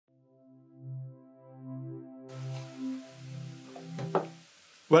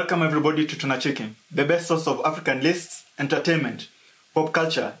Welcome everybody to 2nacheki, the best source of African lists, entertainment, pop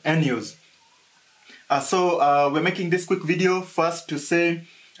culture, and news. We're making this quick video first to say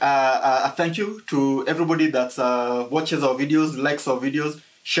a thank you to everybody that watches our videos, likes our videos,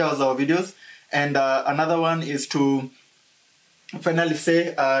 shares our videos. And another one is to finally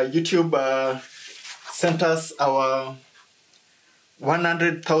say YouTube sent us our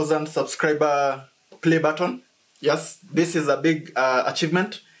 100,000 subscriber play button. Yes, this is a big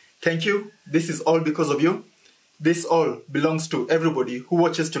achievement. Thank you. This is all because of you. This all belongs to everybody who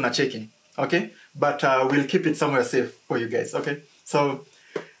watches 2nacheki. Okay? But we'll keep it somewhere safe for you guys. Okay? So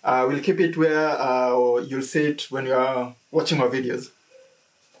we'll keep it where you'll see it when you are watching our videos.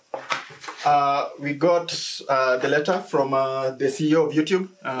 We got the letter from the CEO of YouTube,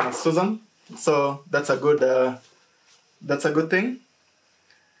 Susan. So that's a good thing.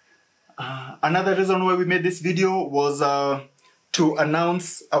 Another reason why we made this video was to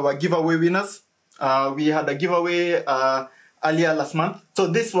announce our giveaway winners. We had a giveaway earlier last month. So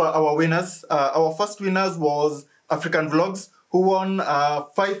these were our winners. Our first winners was African Vlogs, who won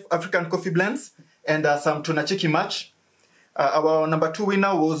 5 African coffee blends and some 2nacheki merch. Our number 2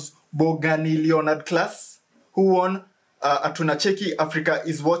 winner was Bongani Leonard Klaas, who won a 2nacheki Africa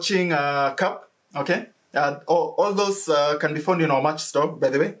is Watching cup. Okay, all those can be found in our merch store, by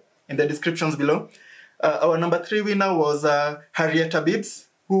the way, in the descriptions below. Our number 3 winner was Henrietta Bibbs,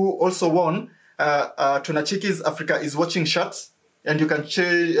 who also won 2nacheki's Africa is Watching shirts, and you can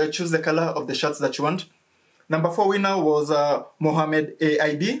choose the color of the shirts that you want. Number 4 winner was Mohamed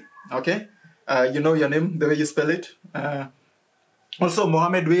A. Okay, you know your name, the way you spell it. Also,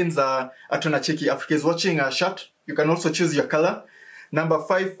 Mohamed wins a 2nacheki Africa is Watching shirt. You can also choose your color. Number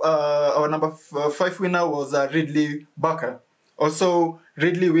 5, our number 5 winner was Ridley Barka. Also,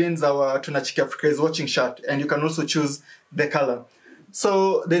 Ridley wins our 2nacheki Africa is Watching shirt, and you can also choose the color.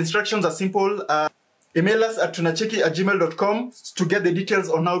 So the instructions are simple. Email us at 2nacheki@gmail.com to get the details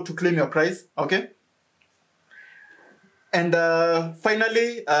on how to claim your prize. Okay. And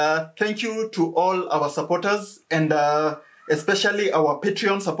finally, thank you to all our supporters, and especially our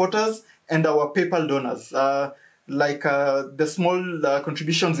Patreon supporters and our PayPal donors. The small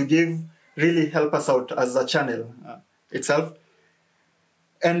contributions you give really help us out as a channel itself.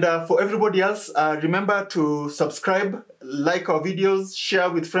 And for everybody else, remember to subscribe, like our videos, share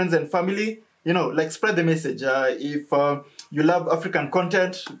with friends and family. You know, like, spread the message. If you love African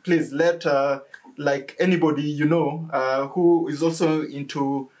content, please let anybody you know who is also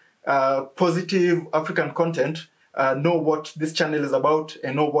into positive African content know what this channel is about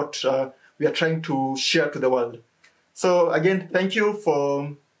and know what we are trying to share to the world. So again, thank you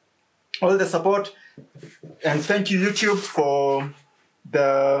for all the support, and thank you YouTube for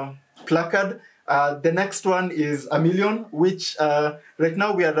the placard. The next one is 1 million, which right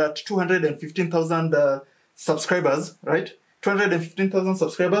now we are at 215,000 subscribers, right? 215,000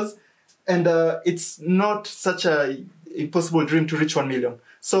 subscribers, and it's not such a impossible dream to reach 1 million.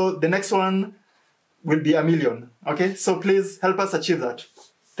 So the next one will be 1 million. Okay, so please help us achieve that.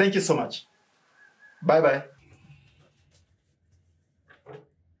 Thank you so much. Bye bye.